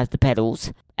besides the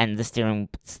pedals and the steering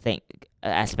thing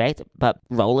aspect, but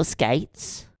roller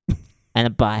skates and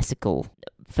a bicycle?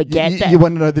 Forget that. You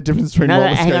want to know the difference between roller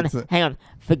hang skates? on.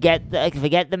 Forget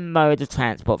the mode of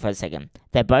transport for a second.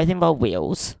 They both involve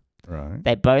wheels. Right.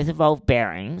 They both involve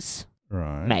bearings,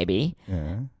 Right. maybe.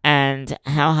 Yeah. And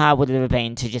how hard would it have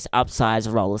been to just upsize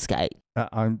a roller skate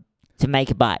I'm. to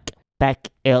make a bike back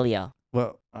earlier?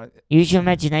 Well, Use your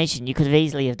imagination. You could have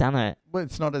easily have done it. well,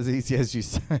 it's not as easy as you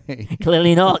say.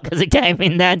 Clearly not, because it came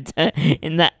in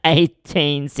the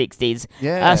 1860s.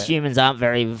 Yeah. Us humans aren't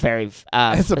very, very.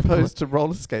 As opposed to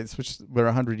roller skates, which were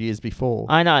 100 years before.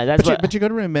 I know that's what. But you got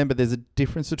to remember, there's a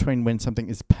difference between when something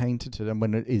is patented and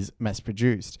when it is mass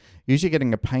produced. Usually,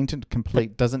 getting a patent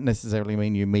complete doesn't necessarily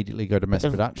mean you immediately go to mass the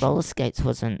production. roller skates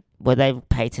were they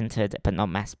patented but not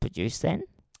mass produced then?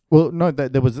 Well, no,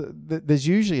 there's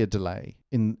usually a delay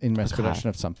in mass Okay. production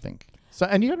of something. So,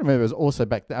 and you got to remember, it was also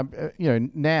back then.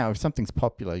 Now if something's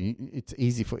popular, it's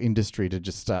easy for industry to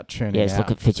just start churning Yes, out.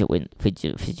 look at fidget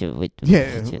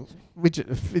Yeah,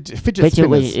 fidget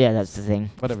spinners. Yeah, that's the thing.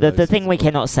 Whatever The those thing things we are called.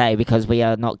 cannot say because we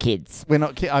are not kids. We're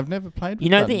not. I've never played. With You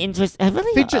know them. the interest.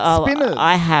 Really? Fidget spinners.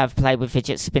 I have played with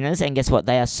fidget spinners, and guess what?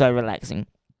 They are so relaxing.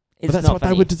 It's But that's not what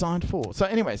funny. they were designed for. So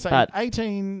anyway, But- in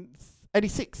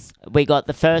 1886. We got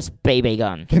the first BB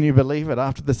gun. Can you believe it?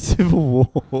 After the Civil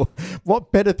War,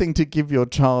 what better thing to give your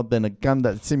child than a gun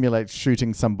that simulates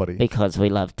shooting somebody? Because we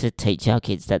love to teach our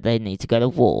kids that they need to go to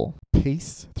war.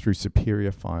 Peace through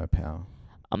superior firepower.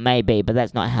 Maybe, but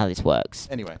that's not how this works.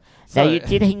 Anyway, Now, so you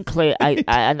did include...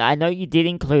 I know you did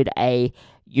include a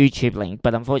YouTube link,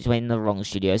 but unfortunately in the wrong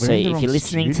studio. So in the if wrong you're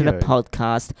listening to the studio.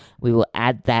 podcast, we will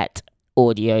add that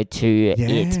audio to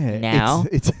it now.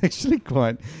 It's actually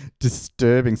quite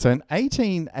disturbing. So in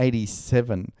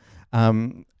 1887,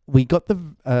 we got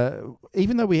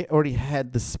even though we already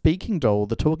had the speaking doll,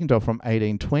 the talking doll from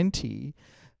 1820,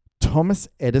 Thomas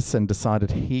Edison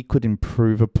decided he could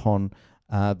improve upon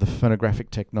the phonographic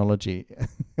technology.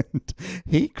 And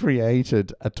he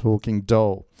created a talking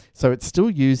doll. So it still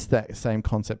used that same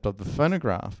concept of the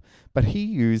phonograph, but he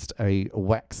used a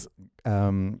wax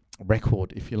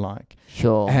record, if you like.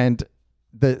 Sure. And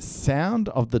the sound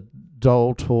of the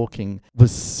doll talking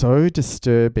was so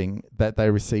disturbing that they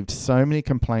received so many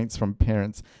complaints from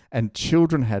parents, and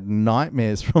children had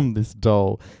nightmares from this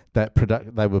doll that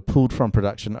they were pulled from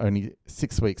production only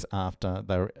 6 weeks after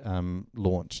they were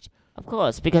launched. Of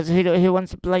course, because who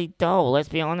wants a bloody doll? Let's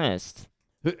be honest.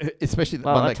 Especially the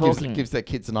Well, one I'm that talking- gives their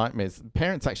kids nightmares.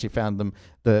 Parents actually found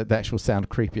the actual sound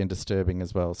creepy and disturbing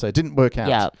as well. So it didn't work out.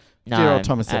 Yeah. No, Dear old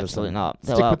Thomas Edison. absolutely not.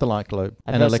 Stick Well, with the light globe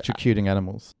I've and also- electrocuting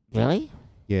animals. Really?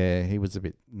 Yeah, he was a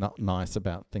bit not nice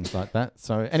about things like that.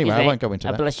 So anyway, Excuse I me. won't go into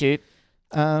that. Bless you.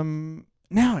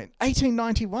 Now in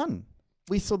 1891,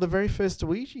 we saw the very first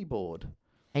Ouija board.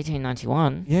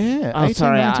 1891. Yeah. Oh,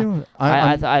 sorry,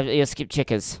 1891. You skipped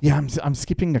checkers. Yeah, I'm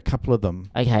skipping a couple of them.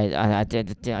 Okay, I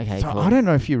did. Okay, So cool. I don't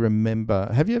know if you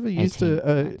remember. Have you ever used a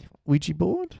 1891. Ouija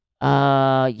board?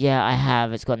 Yeah, I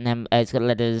have. It's got it's got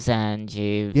letters, and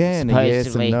you Yeah, and a yes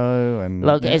supposedly. and no. And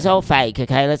Look, yeah. it's all fake.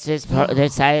 Okay, let's just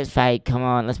let's say it's fake. Come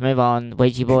on, let's move on.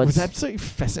 Ouija It was boards. absolutely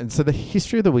fascinating. So the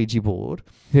history of the Ouija board.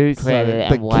 Who So created it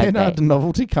the and why? Kennard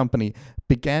Novelty Company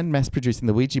began mass producing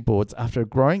the Ouija boards after a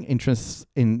growing interest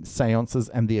in seances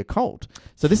and the occult.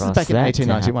 So this is back in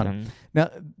 1891. Now,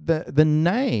 the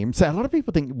name, so a lot of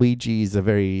people think Ouija is a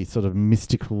very sort of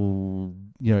mystical,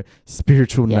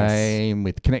 spiritual Yes. name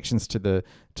with connections to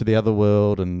the other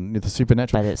world and the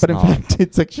supernatural. But it's But in not. fact,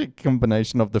 it's actually a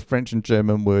combination of the French and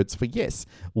German words for yes,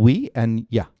 oui and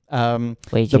ja.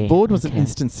 Ouija, The board was an okay.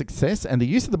 instant success, and the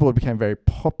use of the board became very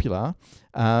popular.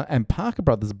 And Parker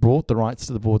Brothers bought the rights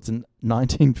to the boards in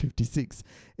 1956.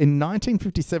 In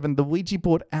 1957, the Ouija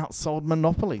board outsold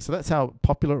Monopoly. So that's how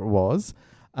popular it was.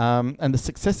 And the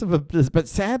success of it, but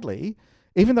sadly,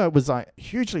 even though it was like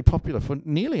hugely popular for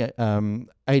nearly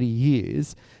 80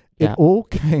 years, Yeah. it all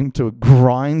came to a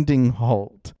grinding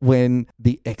halt when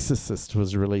The Exorcist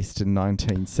was released in Of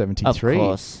 1973.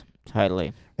 course,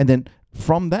 totally. And then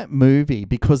from that movie,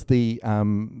 because the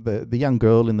young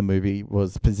girl in the movie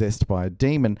was possessed by a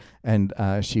demon, and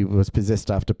she was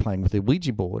possessed after playing with a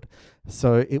Ouija board,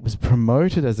 so it was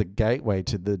promoted as a gateway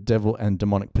to the devil and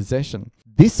demonic possession.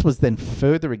 This was then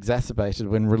further exacerbated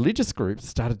when religious groups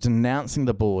started denouncing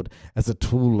the board as a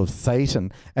tool of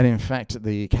Satan. And in fact,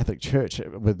 the Catholic Church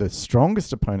were the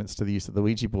strongest opponents to the use of the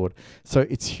Ouija board. So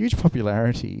its huge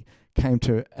popularity came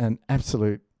to an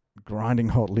absolute grinding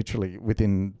halt literally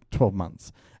within 12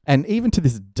 months. And even to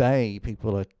this day,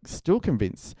 people are still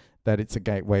convinced that it's a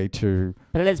gateway to...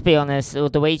 But let's be honest,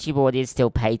 the Ouija board is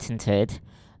still patented.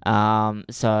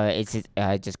 So it's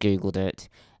I just googled it,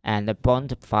 and the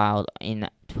bond filed in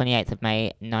 28th of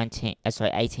May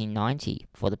 1890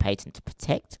 for the patent to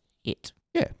protect it.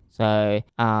 Yeah. So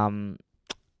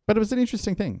But it was an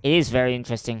interesting thing. it is very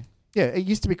interesting. Yeah, it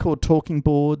used to be called talking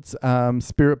boards,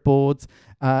 spirit boards,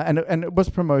 and it was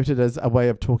promoted as a way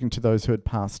of talking to those who had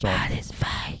passed on. That is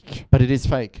fake. But it is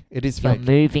fake. It is You're fake.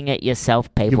 moving it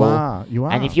yourself, people. You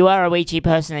are. And if you are a Ouija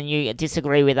person and you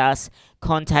disagree with us,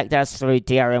 contact us through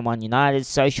DRM1 United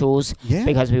socials, yeah.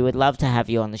 because we would love to have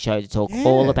you on the show to talk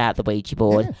all Yeah. about the Ouija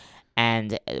board Yeah.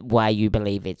 and why you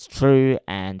believe it's true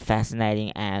and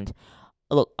fascinating. And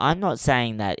look, I'm not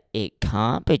saying that it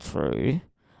can't be true.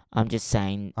 I'm just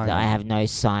saying I that I know. have no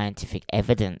scientific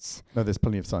evidence No, there's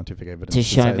plenty of scientific evidence to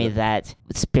show say me that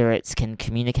spirits can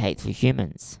communicate through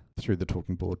humans. through the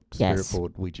talking board, spirit Yes.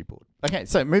 board, Ouija board. Okay,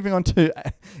 so moving on to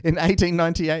in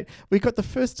 1898, we got the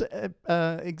first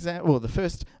the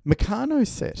first Meccano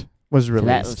set was So released.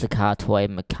 that was the car toy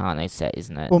Meccano set,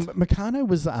 isn't it? Well, Meccano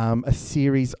was a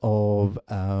series of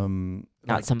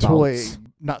Nuts like and toy bolts.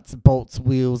 nuts, bolts,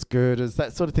 wheels, girders,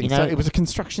 that sort of thing. You So know- it was a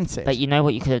construction set. But you know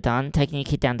what you could have done? Taking your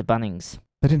kid down to Bunnings.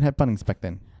 They didn't have Bunnings back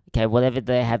then. Okay, whatever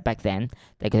they had back then,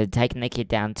 they could have taken their kid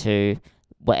down to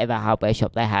whatever hardware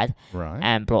shop they had Right.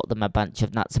 and brought them a bunch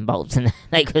of nuts and bolts, and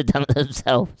they could have done it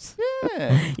themselves.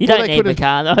 Yeah. You Or don't they need could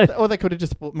have- Meccano. Or they could have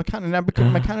just bought Meccano. Now,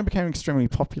 because Meccano became extremely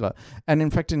popular. And in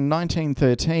fact, in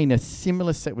 1913, a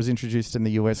similar set was introduced in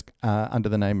the US under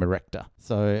the name Erector.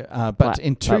 So, but Right.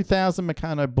 in 2000,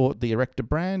 Meccano bought the Erector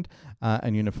brand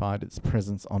and unified its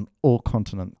presence on all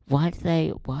continents. Why did they?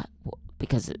 What?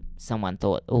 Because someone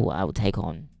thought, oh, I will take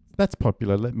on. That's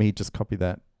popular. Let me just copy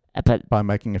that But by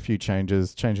making a few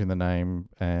changes, changing the name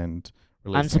and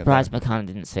releasing I'm it surprised there. Meccano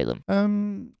didn't sue them,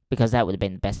 Um, because that would have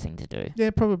been the best thing to do. yeah,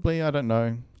 probably. I don't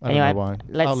know. I Anyway, don't know why.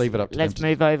 Let's, I'll leave it up to Let's them.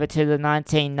 move over to the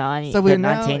 1990s. So we're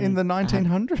now in the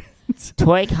 1900s.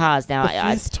 toy cars. Now, The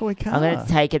first toy car. I'm going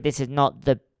to take it this is not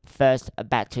the first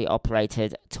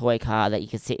battery-operated toy car that you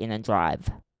could sit in and drive.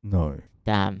 No,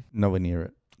 Damn. nowhere near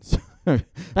it. But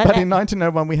But in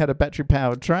 1901, we had a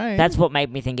battery-powered train. that's what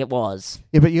made me think it was.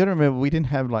 Yeah, but you got to remember, we didn't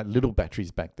have like little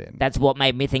batteries back then. That's what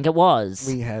made me think it was.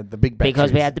 We had the big batteries.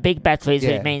 Because we had the big batteries,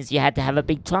 Yeah. which means you had to have a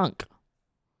big trunk.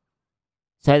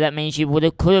 So that means you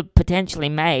could have potentially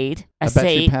made a seat.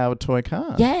 battery-powered toy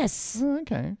car. Yes. Oh,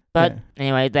 okay. But Yeah.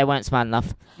 anyway, they weren't smart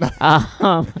enough.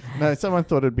 um, No, someone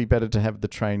thought it'd be better to have the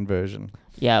train version.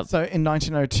 yeah. So in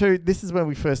 1902, this is when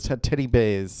we first had teddy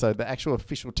bears. So the actual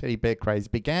official teddy bear craze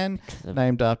began,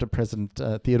 named after President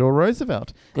Theodore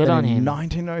Roosevelt. Good And on in him.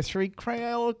 1903,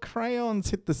 Crayola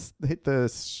crayons hit the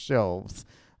shelves.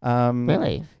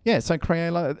 Really? Yeah, so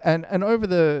Crayola, and over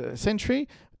the century,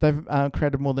 they've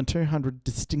created more than 200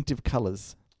 distinctive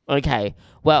colours. Okay.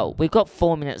 Well, we've got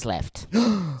 4 minutes left.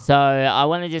 So I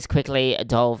want to just quickly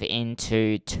delve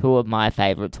into two of my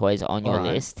favourite toys on your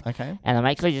Alright, list. Okay. And I'm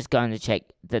actually just going to check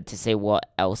to see what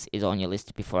else is on your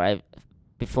list before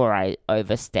I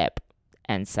overstep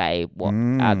and say what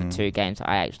are the two games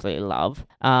I actually love.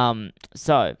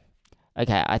 So,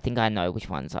 okay, I think I know which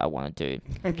ones I want to do.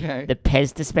 Okay. The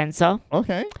Pez dispenser,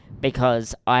 Okay.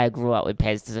 because I grew up with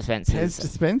Pez dispensers. Pez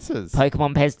dispensers.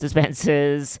 Pokemon Pez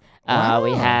dispensers. We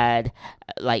Wow. had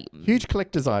like Huge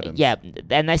collector's items. yeah,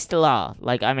 and they still are.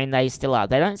 They still are.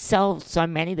 They don't sell so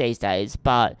many these days,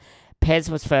 but Pez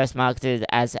was first marketed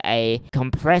as a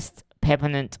compressed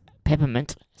peppermint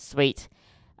sweet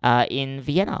in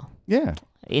Vienna. Yeah.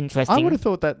 Interesting. I would have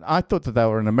thought that. I thought that they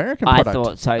were an American I product.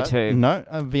 thought so But too. No,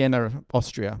 Vienna,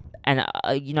 Austria. And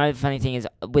the funny thing is,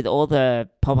 with all the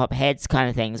pop-up heads kind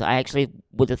of things, I actually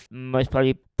would have most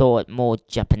probably thought more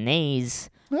Japanese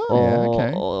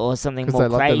or something more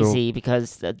crazy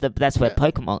because that's where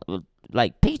Pokemon,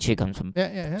 like Pikachu, comes from.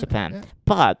 Japan. Yeah.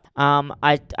 But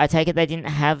I take it they didn't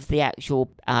have the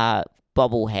actual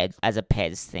bobblehead as a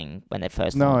Pez thing when they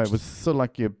first launched. It was sort of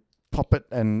like you pop it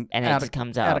and out it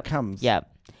comes out. Out it comes. Yeah.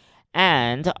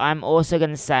 And I'm also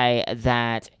going to say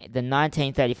that the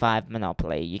 1935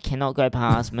 Monopoly, you cannot go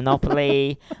past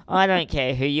Monopoly. I don't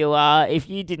care who you are. If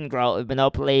you didn't grow up with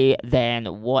Monopoly,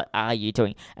 then what are you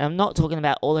doing? And I'm not talking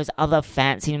about all those other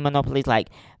fancy Monopolies like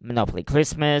Monopoly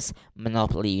Christmas,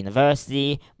 Monopoly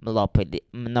University,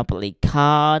 Monopoly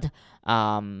Card,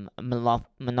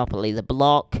 Monopoly the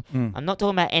Block. I'm not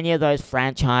talking about any of those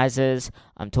franchises.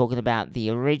 I'm talking about the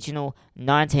original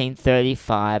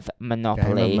 1935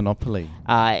 Monopoly. Game of Monopoly.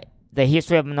 The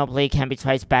history of Monopoly can be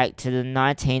traced back to the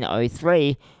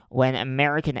 1903 when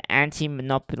American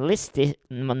anti-monopolist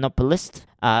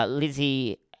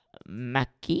Lizzie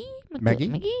Maggie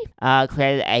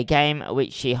created a game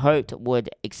which she hoped would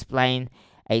explain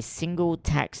a single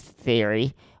tax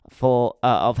theory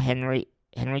of Henry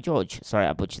George. Sorry,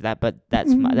 I butchered that, but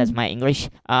that's my English.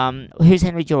 Who's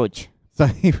Henry George? So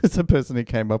he was the person who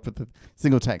came up with the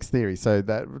single tax theory, so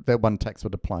that one tax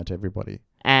would apply to everybody.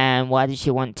 And why did she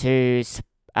want to?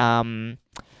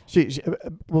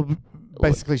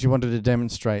 Basically, she wanted to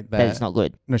demonstrate that it's not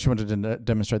good. No, she wanted to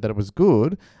demonstrate that it was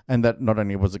good, and that not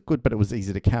only was it good, but it was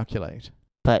easy to calculate.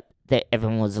 But that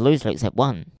everyone was a loser except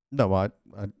one. No, I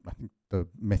think the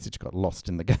message got lost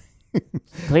in the game.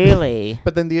 Clearly.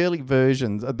 But then the early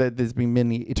versions, there's been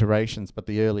many iterations, but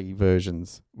the early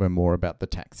versions were more about the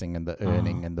taxing and the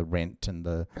earning and the rent and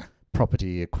the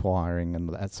property acquiring and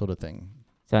that sort of thing.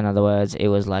 So in other words, it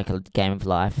was like a game of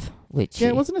life, which... Yeah,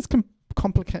 it wasn't as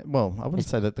complicated. Well, I wouldn't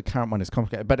say that the current one is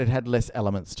complicated, but it had less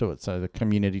elements to it. So the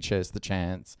community shares the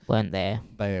chance. Weren't there.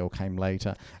 They all came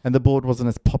later. And the board wasn't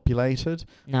as populated.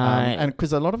 No. And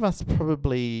because a lot of us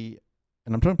probably...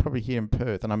 And I'm talking probably here in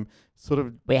Perth, and I'm sort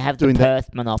of we have the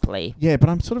Perth Monopoly. Yeah, but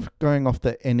I'm sort of going off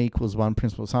the N=1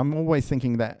 principle. So I'm always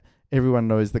thinking that everyone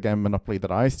knows the game Monopoly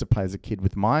that I used to play as a kid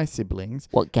with my siblings,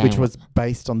 which was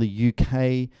based on the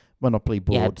UK Monopoly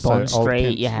board. You had Bond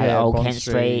Street, you had Old Kent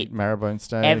Street, Marrowbone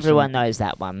Station. Everyone knows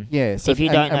that one. Yeah, so if you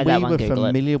don't know that one, we were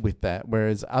familiar with that.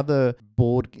 Whereas other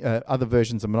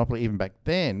versions of Monopoly, even back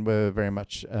then, were very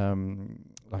much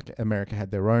like America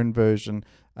had their own version,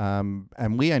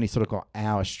 and we only sort of got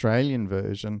our Australian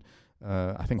version.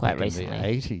 I think quite back recently. In the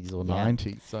 80s or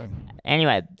 90s. So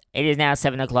anyway, it is now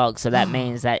 7:00, so that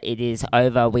means that it is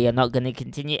over. We are not going to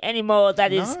continue anymore.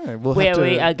 That is where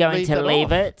we are going to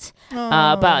leave it.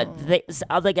 But these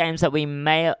other games that we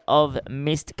may have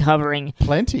missed covering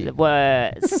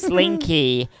were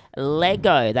Slinky,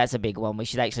 Lego. That's a big one. We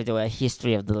should actually do a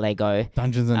history of the Lego.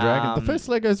 Dungeons and Dragons. The first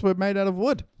Legos were made out of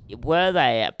wood. Were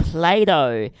they?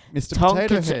 Play-Doh, Mr.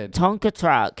 Potato Head, Tonka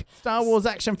Truck, Star Wars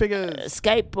action figures,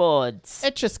 skateboards,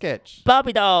 Etch-a-Sketch,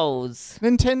 Barbie dolls,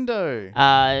 Nintendo,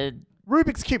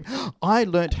 Rubik's Cube. I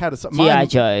learnt how to... G.I.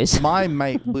 Joes. My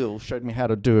mate Will showed me how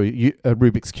to do a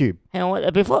Rubik's Cube. Hang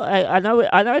on, before I know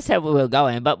I said where we were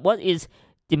going, but what is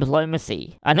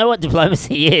diplomacy? I know what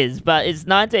diplomacy is, but it's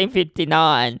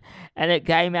 1959, and it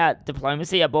came out,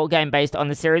 Diplomacy, a board game based on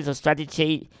a series of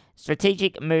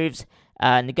strategic moves,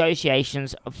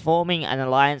 negotiations, forming an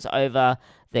alliance over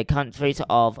the countries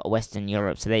of Western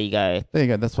Europe. So there you go. There you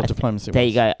go. That's what diplomacy was. There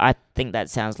you go. I think that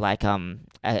sounds like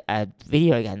a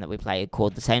video game that we play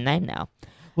called the same name now.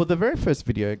 Well, the very first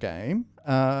video game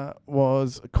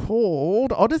was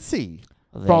called Odyssey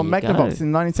from Magnavox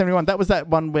in 1971. That was that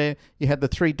one where you had the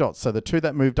 3 dots. So the 2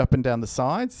 that moved up and down the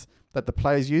sides that the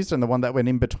players used, and the one that went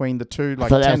in between the 2, like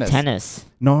tennis. That was tennis.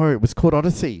 No, it was called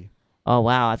Odyssey. Oh,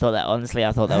 wow. I thought that was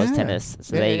tennis.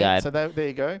 So there you go. So there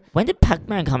you go. When did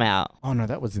Pac-Man come out? Oh, no,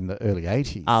 that was in the early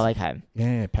 80s. Oh, okay.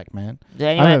 Yeah, Pac-Man.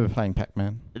 Anyway, I remember playing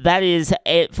Pac-Man. That is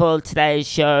it for today's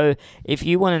show. If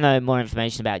you want to know more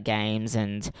information about games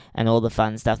and all the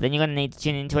fun stuff, then you're going to need to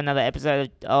tune into another episode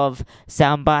of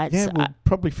Soundbites. Yeah, we'll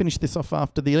probably finish this off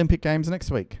after the Olympic Games next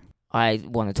week. I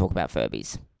want to talk about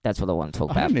Furbies. That's what I want to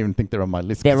talk about. I don't even think they're on my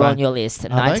list. They're on your list.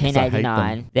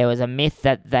 1989. There was a myth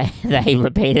that they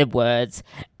repeated words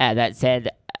that said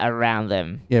around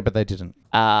them. Yeah, but they didn't.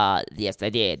 Yes,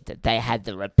 they did. They had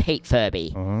the repeat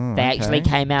Furby. They actually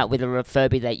came out with a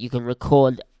Furby that you could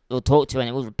record or talk to, and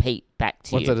it will repeat back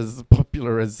to you. Was it as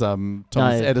popular as Thomas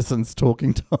Edison's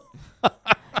talking Tom?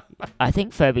 I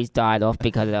think Furbies died off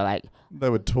because they're like... They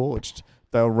were torched.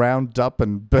 they'll round up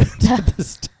and burn to the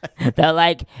stake. They're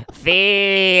like,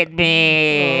 feed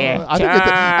me.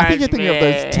 I think you're thinking of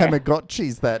those charge me."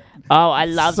 Tamagotchis that Oh, I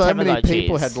love so Tamagotchis. many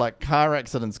people had like car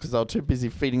accidents because they were too busy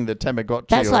feeding the Tamagotchi.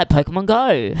 That's or- like Pokemon Go.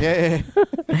 yeah.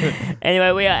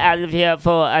 Anyway, we are out of here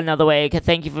for another week.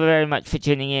 Thank you very much for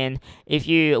tuning in. If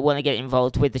you want to get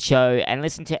involved with the show and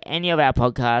listen to any of our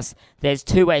podcasts, there's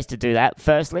 2 ways to do that.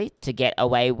 Firstly, to get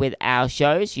away with our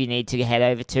shows, you need to head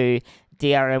over to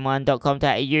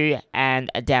drm1.com.au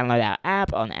and download our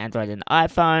app on Android and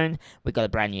iPhone. We've got a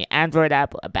brand new Android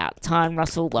app. About time,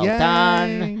 Russell. Well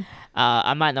done.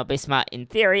 I might not be smart in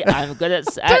theory. I'm good at...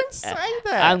 Don't say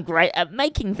that. I'm great at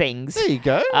making things. There you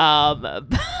go.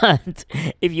 But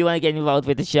if you want to get involved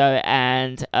with the show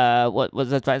and what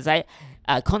was I trying to say?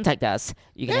 Contact us.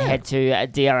 You can head to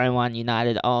DRM1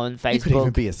 United on Facebook. You could even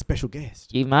be a special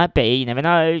guest. You might be. You never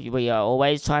know. We are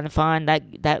always trying to find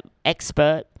that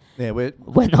expert. Yeah, we're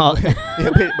not.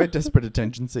 we're desperate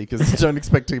attention seekers. Don't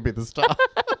expect to be the star.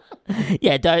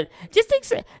 Yeah, don't. Just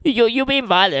you'll be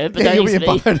invited. But Yeah, don't you'll be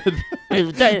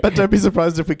invited. don't, But don't be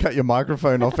surprised if we cut your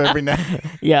microphone off every now.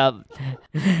 yeah.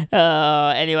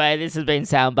 Anyway, this has been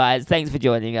Soundbites. Thanks for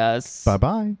joining us. Bye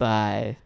bye. Bye.